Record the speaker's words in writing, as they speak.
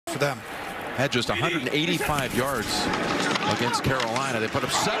for them. Had just 185 yards against Carolina. They put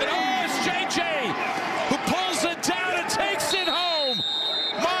up 7. Oh, it's JJ who pulls it down and takes it home.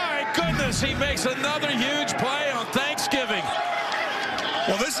 My goodness, he makes another huge play on Thanksgiving.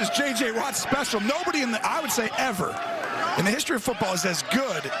 Well, this is J.J. Watt's special. Nobody I would say ever, in the history of football is as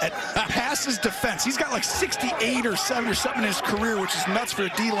good at passes defense. He's got like 68 or 7 or something in his career, which is nuts for a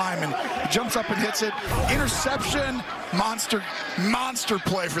D lineman. He jumps up and hits it. Interception, monster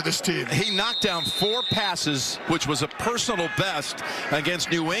play for this team. He knocked down 4 passes, which was a personal best against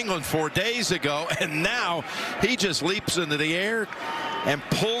New England 4 days ago, and now he just leaps into the air and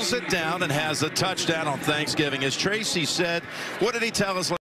pulls it down and has a touchdown on Thanksgiving. As Tracy said, what did he tell us?